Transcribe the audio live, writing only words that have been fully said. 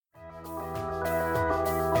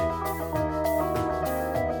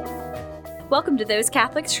Welcome to Those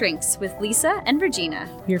Catholic Shrinks with Lisa and Regina.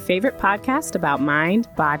 Your favorite podcast about mind,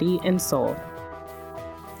 body, and soul.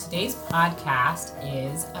 Today's podcast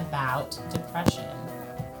is about depression,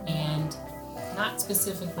 and not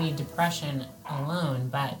specifically depression alone,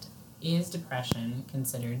 but is depression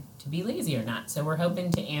considered to be lazy or not? So we're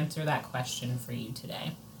hoping to answer that question for you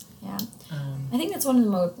today. Yeah, I think that's one of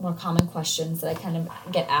the more common questions that I kind of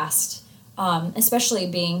get asked,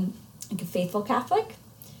 especially being like a faithful Catholic,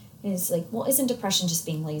 is like, well, isn't depression just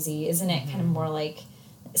being lazy? Isn't it kind of more like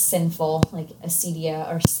sinful, like acedia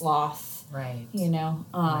or sloth? Right. You know?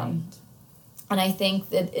 Right. And I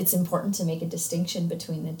think that it's important to make a distinction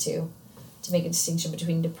between the two, to make a distinction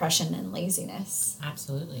between depression and laziness.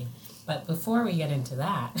 Absolutely. But before we get into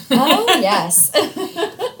that, oh, yes.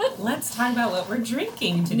 let's talk about what we're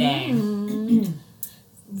drinking today.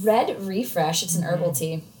 Red Refresh. It's an herbal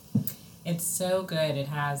tea. It's so good. It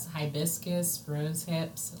has hibiscus, rose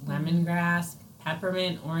hips, lemongrass,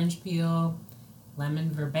 peppermint, orange peel,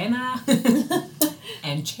 lemon verbena,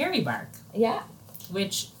 and cherry bark. Yeah.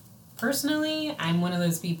 Which, personally, I'm one of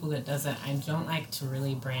those people that I don't like to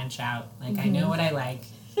really branch out. Like, I know what I like.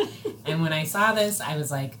 And when I saw this, I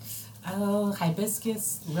was like, oh,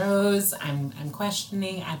 hibiscus, rose, I'm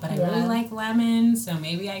questioning, but I really like lemon, so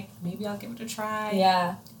maybe I'll give it a try.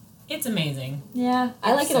 Yeah. It's amazing. Yeah,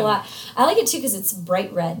 I like it a lot. I like it too because it's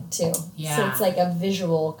bright red too. Yeah. So it's like a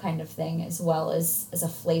visual kind of thing as well as a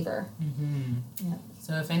flavor. Mm-hmm. Yeah.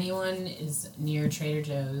 So if anyone is near Trader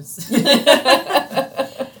Joe's,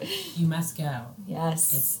 you must go.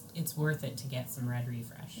 Yes. It's worth it to get some Red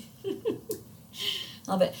Refresh.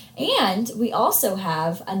 Love it. And we also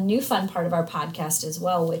have a new fun part of our podcast as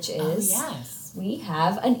well, which is we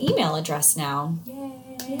have an email address now. Yay!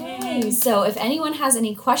 So if anyone has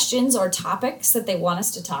any questions or topics that they want us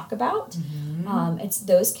to talk about, it's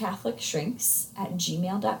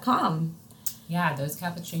thosecatholicshrinks@gmail.com. Yeah,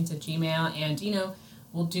 thosecatholicshrinks@gmail. And,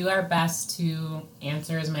 we'll do our best to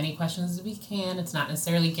answer as many questions as we can. It's not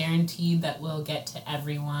necessarily guaranteed that we'll get to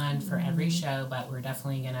everyone for every show, but we're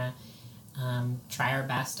definitely going to try our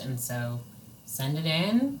best. And so send it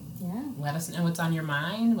in. Yeah. Let us know what's on your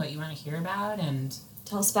mind, what you want to hear about, and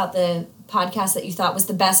tell us about the podcast that you thought was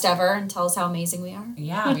the best ever, and tell us how amazing we are.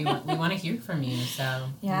 Yeah, we want to hear from you, so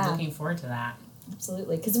yeah. I'm looking forward to that.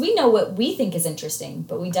 Absolutely, because we know what we think is interesting,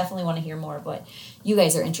 but we definitely want to hear more of what you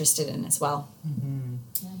guys are interested in as well. Mm-hmm.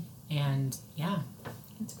 Yeah. And, yeah.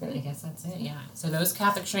 That's great. I guess that's it, yeah. So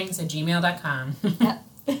thosecatholicshrinks@gmail.com. Yep.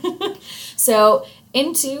 So,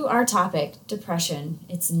 into our topic, depression.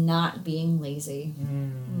 It's not being lazy.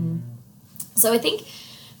 So I think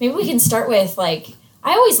maybe we can start with, I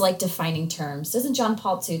always like defining terms. Doesn't John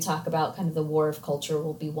Paul II talk about kind of the war of culture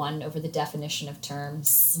will be won over the definition of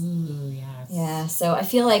terms? Ooh, yes. Yeah, so I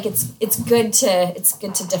feel like it's good to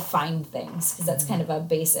define things because that's kind of a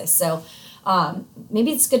basis. So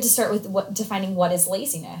maybe it's good to start with defining what is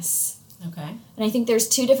laziness. Okay. And I think there's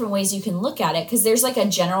two different ways you can look at it because there's a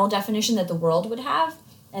general definition that the world would have,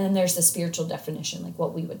 and then there's the spiritual definition, like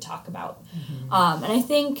what we would talk about. And I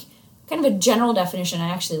think kind of a general definition, I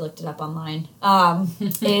actually looked it up online,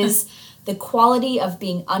 is the quality of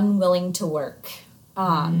being unwilling to work.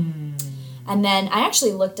 And then I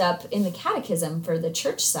actually looked up in the catechism for the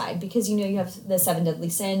church side because, you have the 7 deadly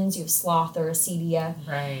sins, you have sloth or acedia.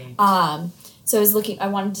 Right. So I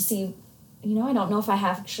wanted to see, I don't know if I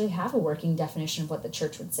actually have a working definition of what the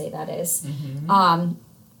church would say that is. And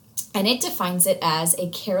it defines it as a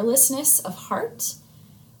carelessness of heart.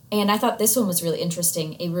 And I thought this one was really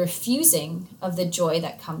interesting, a refusing of the joy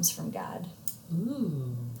that comes from God.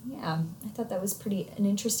 Ooh. Yeah, I thought that was an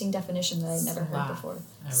interesting definition that I'd never heard before.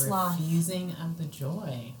 Sloth. Refusing of the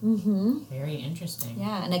joy. Very interesting.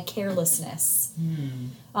 Yeah, and a carelessness.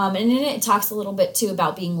 And in it talks a little bit, too,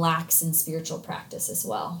 about being lax in spiritual practice as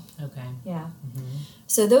well. Okay. Yeah.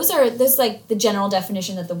 So there's the general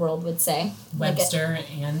definition that the world would say. Webster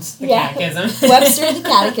and the Catechism. Webster and the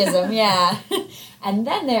Catechism, yeah. And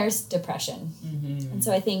then there's depression. And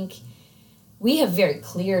so I think we have very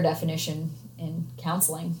clear definition in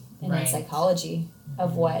counseling and in psychology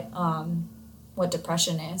of what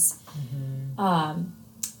depression is.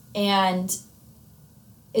 And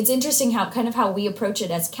it's interesting how we approach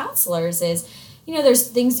it as counselors is, there's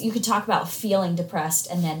things you could talk about feeling depressed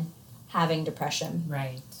and then having depression.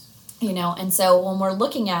 Right. And so when we're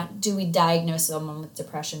looking at, do we diagnose someone with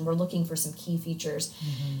depression, we're looking for some key features.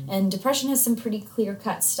 And depression has some pretty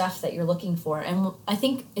clear-cut stuff that you're looking for. And I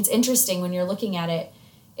think it's interesting when you're looking at it,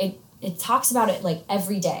 it talks about it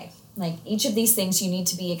every day. Each of these things you need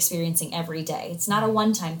to be experiencing every day. It's not a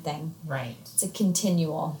one-time thing. Right. It's a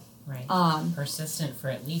continual. Right. Persistent for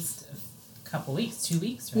at least a couple weeks, 2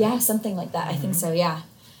 weeks, right? Yeah, something like that. I think so, yeah.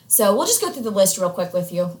 So we'll just go through the list real quick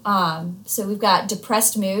with you. So we've got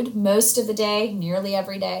depressed mood most of the day, nearly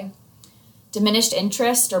every day. Diminished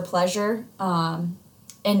interest or pleasure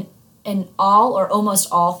in all or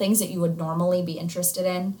almost all things that you would normally be interested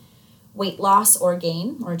in. Weight loss or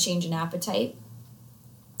gain or a change in appetite.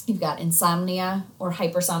 You've got insomnia or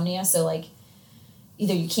hypersomnia. So like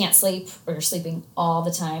either you can't sleep or you're sleeping all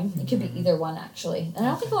the time. It could be either one actually. And I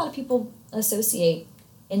don't think a lot of people associate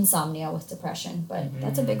insomnia with depression, but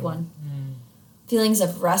that's a big one. Feelings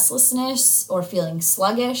of restlessness or feeling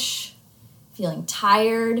sluggish, feeling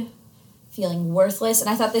tired, feeling worthless. And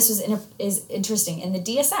I thought this is interesting. In the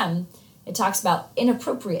DSM, it talks about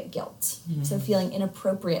inappropriate guilt. So feeling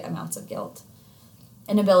inappropriate amounts of guilt.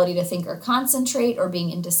 Inability to think or concentrate or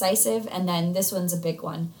being indecisive. And then this one's a big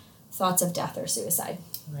one, thoughts of death or suicide.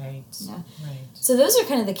 Right. Yeah. Right. So those are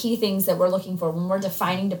kind of the key things that we're looking for when we're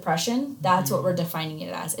defining depression. That's what we're defining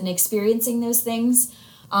it as. And experiencing those things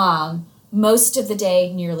most of the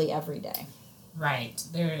day, nearly every day. Right.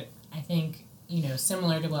 I think,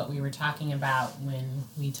 similar to what we were talking about when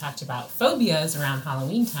we talked about phobias around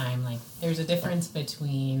Halloween time, like there's a difference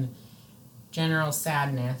between general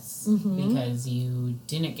sadness because you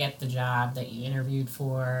didn't get the job that you interviewed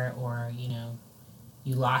for, or,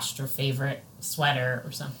 you lost your favorite sweater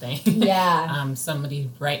or something. Yeah. Somebody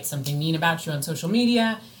writes something mean about you on social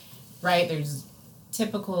media, right? There's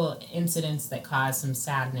typical incidents that cause some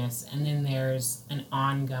sadness, and then there's an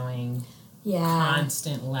ongoing,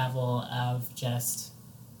 constant level of just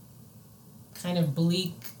kind of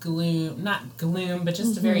bleak gloom, not gloom, but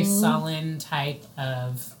just a very sullen type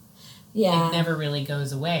of, it never really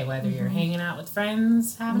goes away, whether you're hanging out with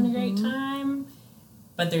friends, having a great time,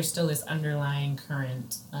 but there's still this underlying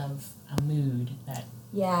current of a mood that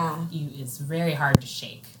it's very hard to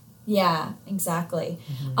shake. Yeah, exactly.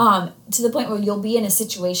 To the point where you'll be in a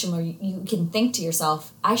situation where you can think to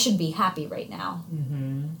yourself, I should be happy right now.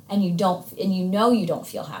 And you don't, and you don't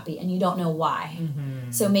feel happy, and you don't know why.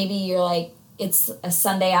 So maybe you're like, it's a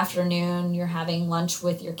Sunday afternoon, you're having lunch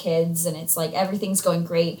with your kids, and it's like everything's going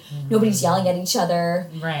great. Nobody's yelling at each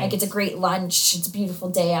other. Right. Like it's a great lunch, it's a beautiful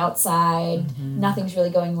day outside, nothing's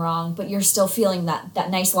really going wrong, but you're still feeling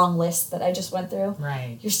that nice long list that I just went through.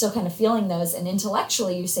 Right. You're still kind of feeling those, and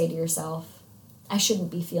intellectually you say to yourself, I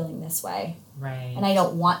shouldn't be feeling this way. Right. And I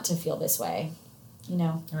don't want to feel this way.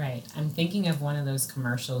 Right. I'm thinking of one of those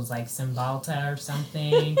commercials like Cymbalta or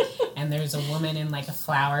something, and there's a woman in like a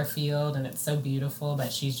flower field, and it's so beautiful, but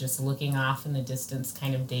she's just looking off in the distance,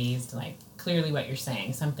 kind of dazed, like clearly what you're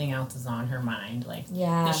saying. Something else is on her mind. Like,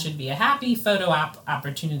 this should be a happy photo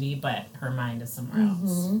opportunity, but her mind is somewhere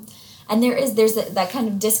else. And there's that kind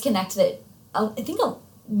of disconnect that I think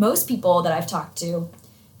most people that I've talked to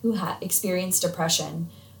who have experienced depression,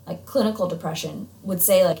 like clinical depression, would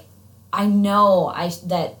say like, I know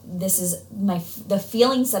that this is the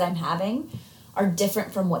feelings that I'm having are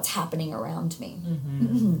different from what's happening around me.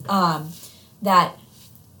 That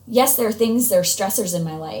yes, there are stressors in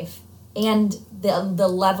my life, and the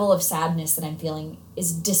level of sadness that I'm feeling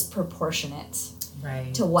is disproportionate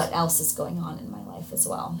to what else is going on in my life as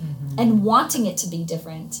well. And wanting it to be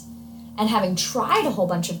different, and having tried a whole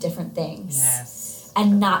bunch of different things,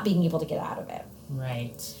 and not being able to get out of it.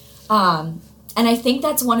 Right. And I think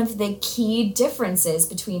that's one of the key differences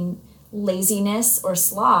between laziness or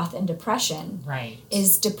sloth and depression. Right.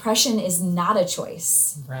 Is depression is not a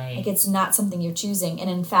choice. Right. Like it's not something you're choosing. And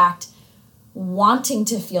in fact, wanting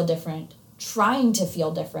to feel different, trying to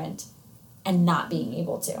feel different, and not being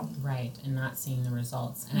able to. Right. And not seeing the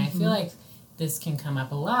results. And I feel like this can come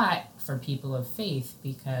up a lot for people of faith,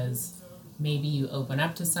 because maybe you open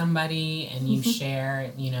up to somebody and you share,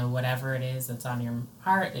 whatever it is that's on your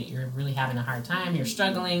heart, that you're really having a hard time, you're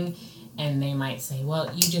struggling, and they might say,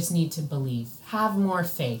 well, you just need to believe. Have more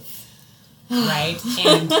faith, right?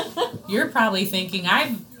 And you're probably thinking,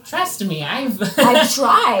 trust me, I've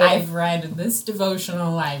tried. I've read this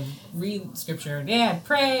devotional, I read scripture, I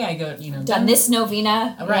pray, I go, done this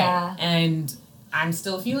novena. Right. Yeah. And I'm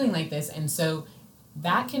still feeling like this. And so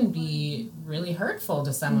that can be really hurtful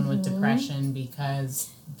to someone with depression, because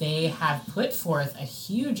they have put forth a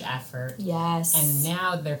huge effort. Yes. And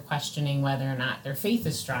now they're questioning whether or not their faith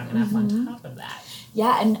is strong enough on top of that.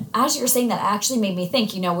 Yeah, and as you were saying that, actually made me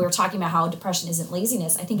think, we were talking about how depression isn't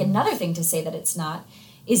laziness. I think another thing to say that it's not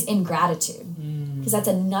is ingratitude. Because that's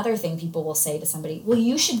another thing people will say to somebody, well,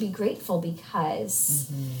 you should be grateful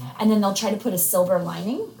because, and then they'll try to put a silver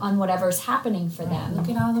lining on whatever's happening for them. Look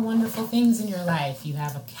at all the wonderful things in your life. You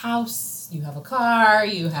have a house, you have a car,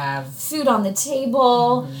 you have food on the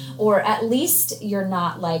table, or at least you're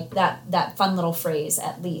not like that fun little phrase,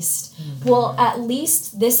 at least. Well, at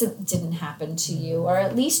least this didn't happen to you, or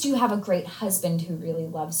at least you have a great husband who really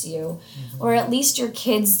loves you, or at least your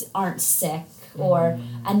kids aren't sick, or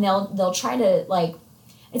and they'll try to, like,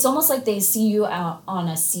 it's almost like they see you out on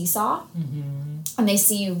a seesaw and they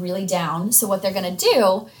see you really down. So what they're going to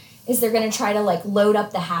do is they're going to try to, like, load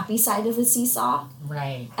up the happy side of the seesaw.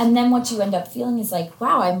 Right. And then what you end up feeling is like,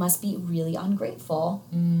 wow, I must be really ungrateful.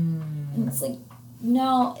 And it's like,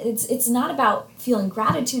 no, it's not about feeling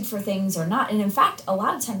gratitude for things or not. And in fact, a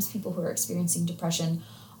lot of times people who are experiencing depression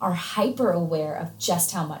are hyper aware of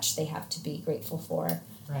just how much they have to be grateful for.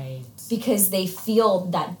 Right. Because they feel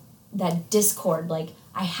that discord, like,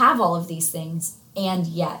 I have all of these things and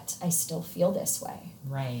yet I still feel this way.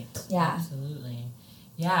 Right. Yeah. Absolutely.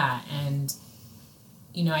 Yeah, and,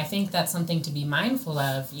 you know, I think that's something to be mindful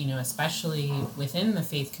of, you know, especially within the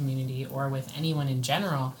faith community or with anyone in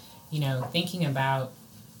general, you know, thinking about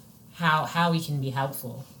how we can be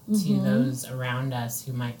helpful to those around us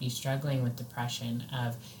who might be struggling with depression.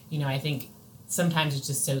 Of, you know, I think sometimes it's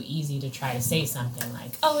just so easy to try to say something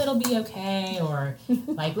like, oh, it'll be okay, or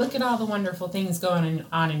like, look at all the wonderful things going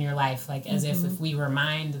on in your life, like as if we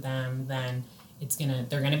remind them, then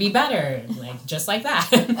they're gonna be better, like just like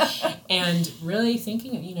that. And really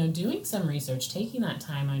thinking, you know, doing some research, taking that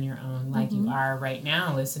time on your own, like you are right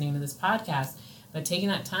now listening to this podcast, but taking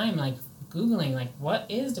that time, like Googling, like, what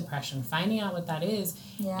is depression, finding out what that is,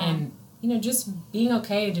 and, you know, just being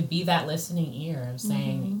okay to be that listening ear of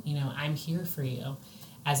saying, you know, I'm here for you,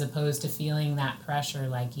 as opposed to feeling that pressure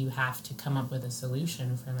like you have to come up with a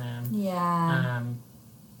solution for them. Yeah.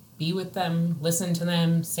 Be with them, listen to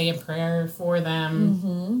them, say a prayer for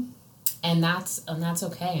them, and that's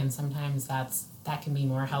okay. And sometimes that can be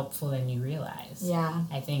more helpful than you realize. Yeah.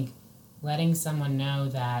 I think letting someone know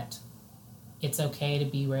that it's okay to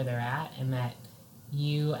be where they're at, and that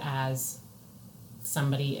you as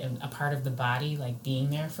somebody, a part of the body, like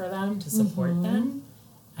being there for them to support them,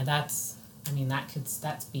 and that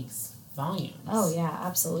speaks volumes. Oh yeah,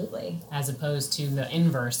 absolutely. As opposed to the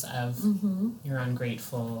inverse of you're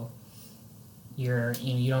ungrateful,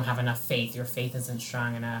 you don't have enough faith, your faith isn't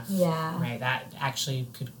strong enough. Yeah. Right? That actually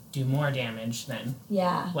could do more damage than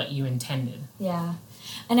what you intended. Yeah.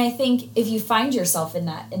 And I think if you find yourself in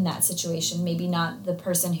that situation, maybe not the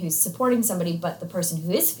person who's supporting somebody, but the person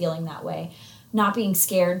who is feeling that way, not being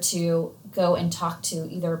scared to go and talk to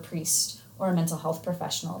either a priest or a mental health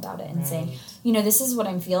professional about it, and saying, you know, this is what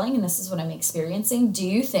I'm feeling and this is what I'm experiencing. Do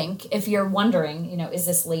you think, if you're wondering, you know, is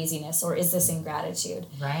this laziness or is this ingratitude?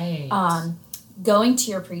 Right. Going to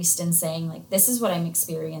your priest and saying, like, this is what I'm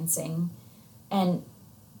experiencing, and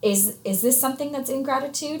is this something that's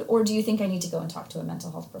ingratitude, or do you think I need to go and talk to a mental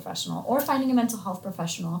health professional? Or finding a mental health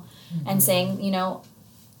professional and saying, you know,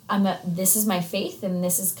 this is my faith, and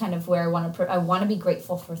this is kind of where I want to be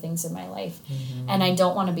grateful for things in my life, and I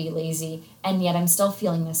don't want to be lazy, and yet I'm still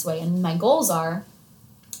feeling this way, and my goals are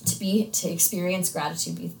to experience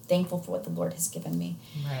gratitude, be thankful for what the Lord has given me,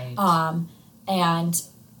 right.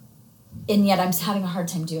 And yet I'm having a hard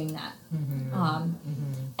time doing that,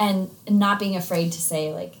 and not being afraid to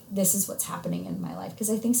say, like, this is what's happening in my life, because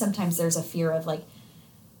I think sometimes there's a fear of, like,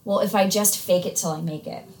 well, if I just fake it till I make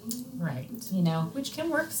it. Right. You know? Which can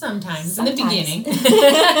work sometimes. In the beginning.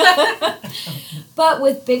 But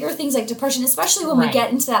with bigger things like depression, especially when we get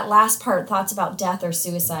into that last part, thoughts about death or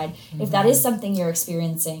suicide, if that is something you're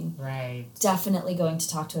experiencing, definitely going to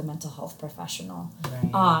talk to a mental health professional.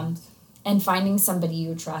 Right. And finding somebody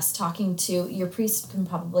you trust, talking to your priest can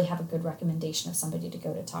probably have a good recommendation of somebody to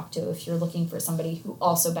go to talk to if you're looking for somebody who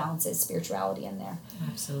also balances spirituality in there.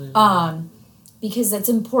 Absolutely. Because it's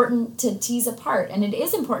important to tease apart, and it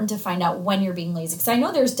is important to find out when you're being lazy. Because I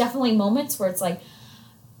know there's definitely moments where it's like,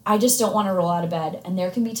 I just don't want to roll out of bed. And there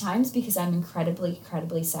can be times because I'm incredibly,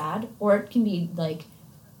 incredibly sad. Or it can be like,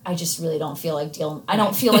 I just really don't feel like I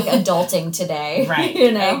don't feel like adulting today. Right.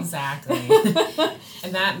 You know? Exactly.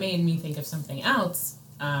 And that made me think of something else,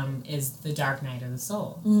 is the dark night of the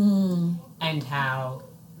soul. And how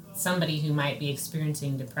somebody who might be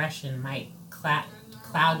experiencing depression might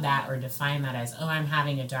cloud that or define that as, oh, I'm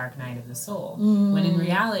having a dark night of the soul. When in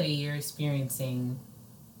reality, you're experiencing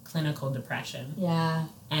clinical depression. Yeah.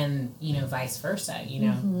 And, you know, vice versa. You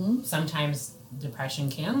know, sometimes depression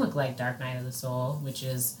can look like dark night of the soul, which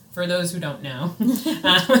is, for those who don't know,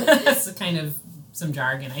 it's a kind of some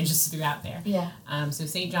jargon I just threw out there. Yeah. So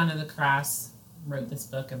St. John of the Cross wrote this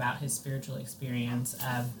book about his spiritual experience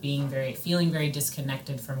of feeling very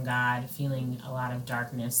disconnected from God, feeling a lot of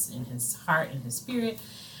darkness in his heart and his spirit.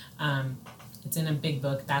 It's in a big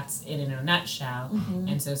book. That's it in a nutshell. Mm-hmm.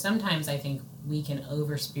 And so sometimes I think we can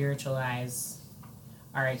over-spiritualize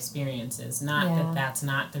our experiences. Not that that's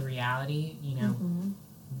not the reality. You know,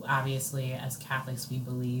 obviously as Catholics we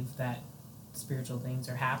believe that spiritual things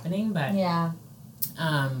are happening, but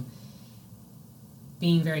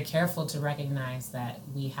being very careful to recognize that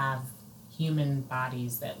we have human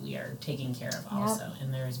bodies that we are taking care of also,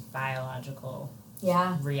 and there's biological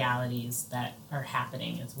realities that are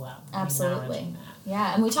happening as well. Absolutely.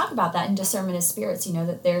 Yeah, and we talk about that in Discernment of Spirits, you know,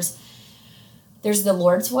 that there's the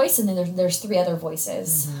Lord's voice, and then there's three other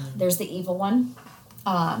voices. Mm-hmm. There's the evil one,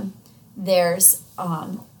 there's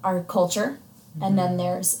our culture, and then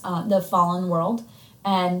there's the fallen world,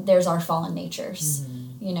 and there's our fallen natures.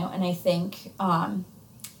 You know, and I think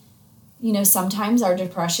you know, sometimes our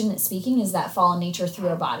depression speaking is that fallen nature through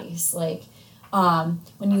our bodies. Like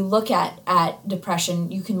when you look at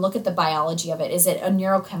depression, you can look at the biology of it. Is it a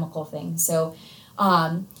neurochemical thing? So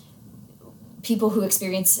people who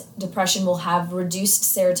experience depression will have reduced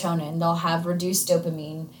serotonin, they'll have reduced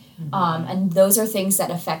dopamine, and those are things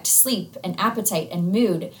that affect sleep and appetite and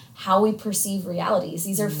mood, how we perceive realities.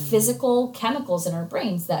 These are physical chemicals in our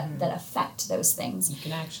brains that affect those things. You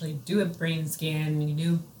can actually do a brain scan, when you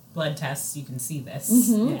do blood tests, you can see this.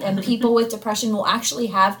 And people with depression will actually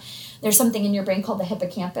have, there's something in your brain called the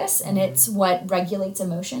hippocampus, and it's what regulates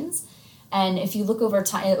emotions. And if you look over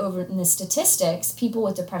time, over in the statistics, people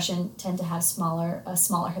with depression tend to have a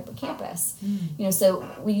smaller hippocampus. You know, so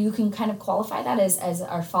you can kind of qualify that as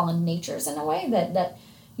our fallen natures in a way, that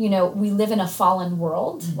you know, we live in a fallen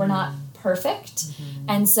world. We're not perfect,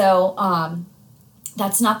 and so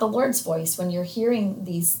that's not the Lord's voice. When you're hearing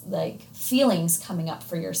these like feelings coming up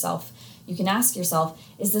for yourself, you can ask yourself,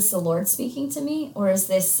 is this the Lord speaking to me, or is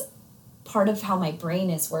this part of how my brain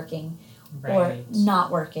is working? Or not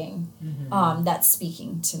working, that's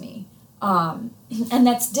speaking to me. And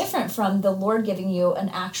that's different from the Lord giving you an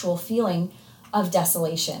actual feeling of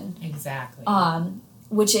desolation. Exactly.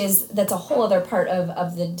 That's a whole other part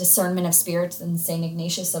of the discernment of spirits in St.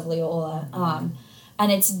 Ignatius of Loyola. And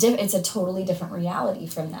it's a totally different reality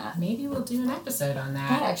from that. Maybe we'll do an episode on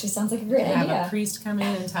that. That actually sounds like a great idea. Have a priest come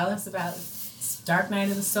in and tell us about dark night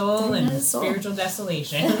of the soul and spiritual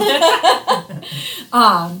desolation.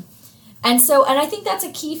 And I think that's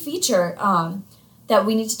a key feature that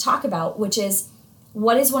we need to talk about, which is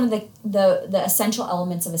what is one of the essential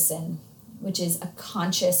elements of a sin, which is a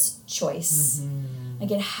conscious choice. Like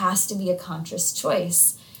it has to be a conscious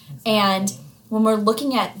choice. Exactly. And when we're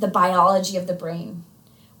looking at the biology of the brain,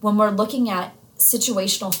 when we're looking at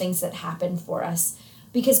situational things that happen for us,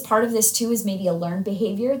 because part of this too is maybe a learned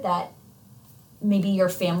behavior that maybe your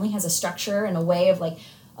family has a structure and a way of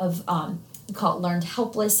we call it learned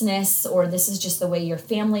helplessness, or this is just the way your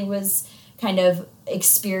family was kind of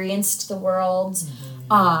experienced the world.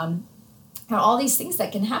 All these things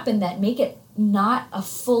that can happen that make it not a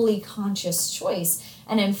fully conscious choice.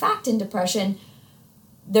 And in fact, in depression,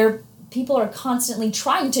 people are constantly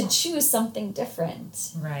trying to choose something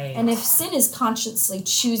different. Right. And if sin is consciously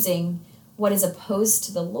choosing what is opposed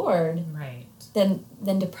to the Lord, then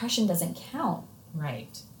depression doesn't count.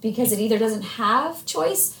 Right. Because it either doesn't have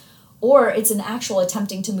choice, or it's an actual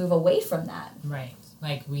attempting to move away from that. Right.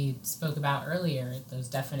 Like we spoke about earlier, those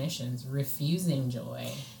definitions, refusing joy.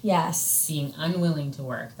 Yes. Being unwilling to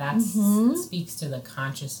work. That speaks to the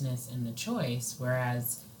consciousness and the choice.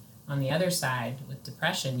 Whereas on the other side, with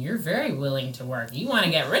depression, you're very willing to work. You want to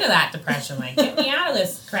get rid of that depression. Like, get me out of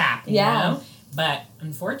this crap, you know? But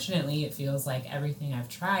unfortunately, it feels like everything I've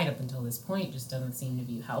tried up until this point just doesn't seem to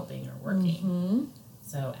be helping or working.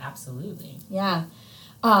 So absolutely. Yeah.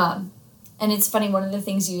 And it's funny, one of the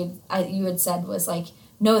things you had said was like,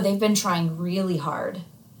 no, they've been trying really hard.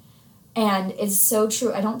 And it's so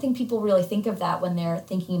true. I don't think people really think of that when they're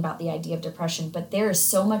thinking about the idea of depression, but there is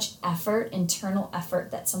so much effort, internal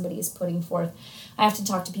effort that somebody is putting forth. I have to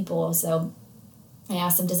talk to people also. I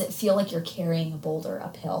ask them, does it feel like you're carrying a boulder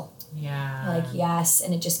uphill? Yeah. Like, yes,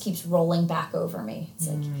 and it just keeps rolling back over me. It's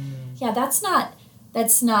like, yeah, that's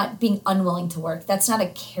not being unwilling to work. That's not a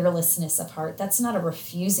carelessness of heart. That's not a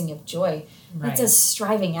refusing of joy. That's a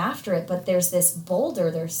striving after it. But there's this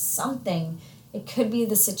boulder. There's something. It could be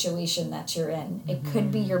the situation that you're in. It could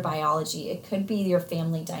be your biology. It could be your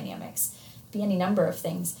family dynamics. It could be any number of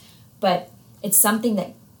things. But it's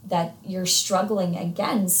something that you're struggling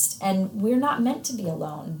against. And we're not meant to be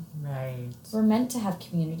alone. Right. We're meant to have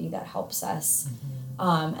community that helps us.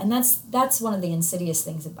 And that's one of the insidious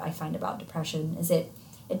things that I find about depression is it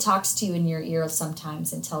talks to you in your ear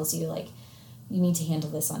sometimes and tells you like you need to handle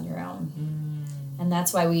this on your own. And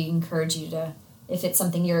that's why we encourage you to, if it's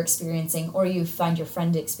something you're experiencing or you find your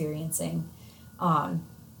friend experiencing,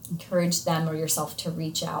 encourage them or yourself to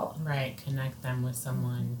reach out. Right, connect them with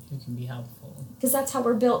someone who can be helpful. Because that's how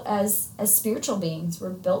we're built as spiritual beings. We're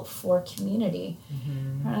built for community.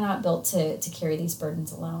 We're not built to carry these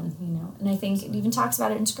burdens alone, you know. And I think it even talks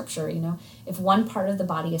about it in Scripture, you know. If one part of the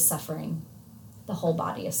body is suffering, the whole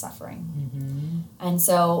body is suffering. And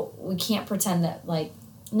so we can't pretend that, like,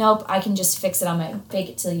 nope, I can just fix it on my, fake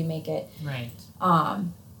it till you make it. Right.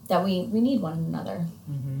 That we need one another.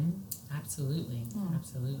 Absolutely.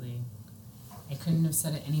 Absolutely. I couldn't have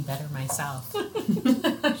said it any better myself.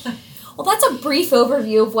 Well, that's a brief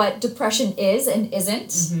overview of what depression is and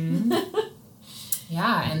isn't.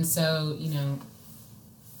 Yeah, and so, you know,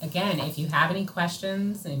 again, if you have any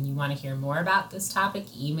questions and you want to hear more about this topic,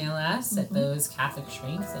 email us at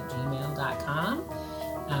thosecatholicshrinks@gmail.com.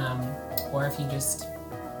 Or if you just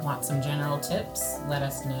want some general tips, let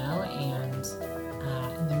us know. And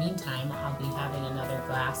in the meantime, I'll be having another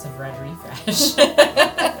glass of red refresh.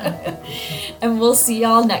 And we'll see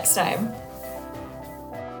y'all next time.